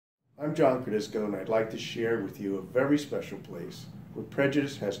I'm John Cordisco, and I'd like to share with you a very special place where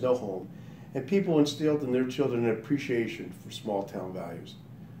prejudice has no home and people instilled in their children an appreciation for small town values.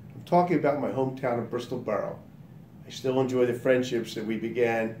 I'm talking about my hometown of Bristol, Borough. I still enjoy the friendships that we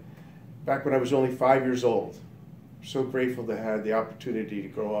began back when I was only 5 years old. I'm so grateful to have the opportunity to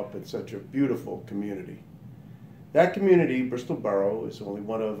grow up in such a beautiful community. That community, Bristol Borough, is only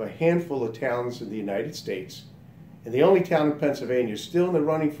one of a handful of towns in the United States and the only town in Pennsylvania still in the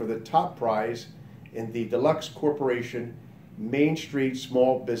running for the top prize in the Deluxe Corporation Main Street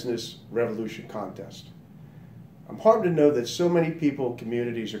Small Business Revolution Contest. I'm heartened to know that so many people and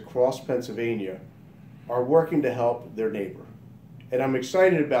communities across Pennsylvania are working to help their neighbor. And I'm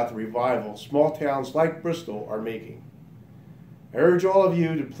excited about the revival small towns like Bristol are making. I urge all of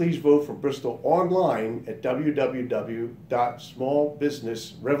you to please vote for Bristol online at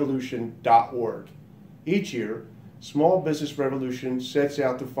www.smallbusinessrevolution.org. Each year, Small Business Revolution sets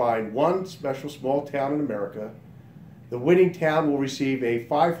out to find one special small town in America. The winning town will receive a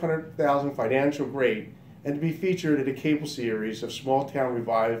 $500,000 financial grade and to be featured in a cable series of small town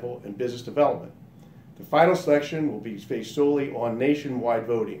revival and business development. The final selection will be based solely on nationwide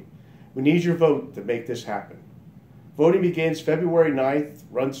voting. We need your vote to make this happen. Voting begins February 9th,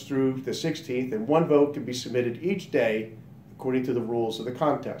 runs through the 16th, and one vote can be submitted each day according to the rules of the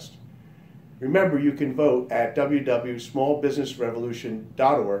contest. Remember, you can vote at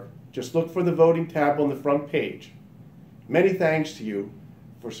www.smallbusinessrevolution.org. Just look for the voting tab on the front page. Many thanks to you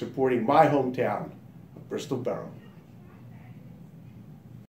for supporting my hometown of Bristol, Borough.